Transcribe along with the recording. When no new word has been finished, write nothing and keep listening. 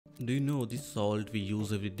Do you know the salt we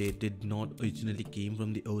use every day did not originally came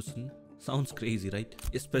from the ocean? Sounds crazy, right?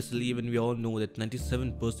 Especially when we all know that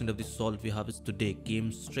 97% of the salt we harvest today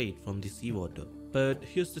came straight from the seawater. But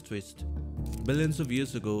here's the twist. Billions of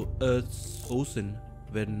years ago, Earth's ocean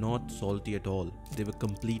were not salty at all. They were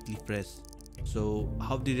completely fresh. So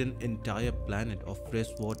how did an entire planet of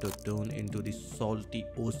fresh water turn into the salty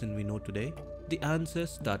ocean we know today? The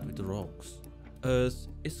answers start with rocks. Earth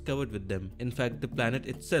is covered with them. In fact, the planet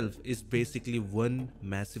itself is basically one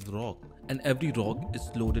massive rock, and every rock is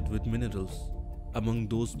loaded with minerals. Among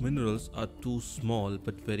those minerals are two small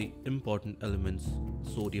but very important elements,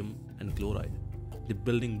 sodium and chloride, the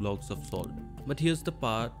building blocks of salt. But here's the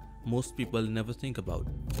part most people never think about.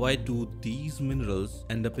 Why do these minerals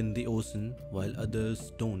end up in the ocean while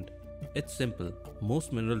others don't? It's simple.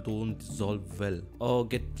 Most minerals don't dissolve well or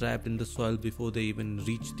get trapped in the soil before they even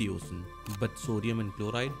reach the ocean. But sodium and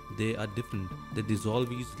chloride, they are different. They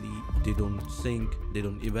dissolve easily, they don't sink, they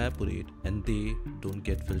don't evaporate, and they don't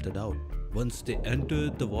get filtered out. Once they enter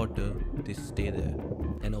the water, they stay there.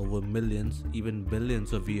 And over millions, even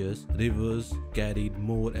billions of years, rivers carried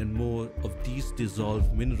more and more of these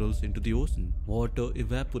dissolved minerals into the ocean. Water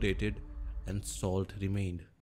evaporated and salt remained.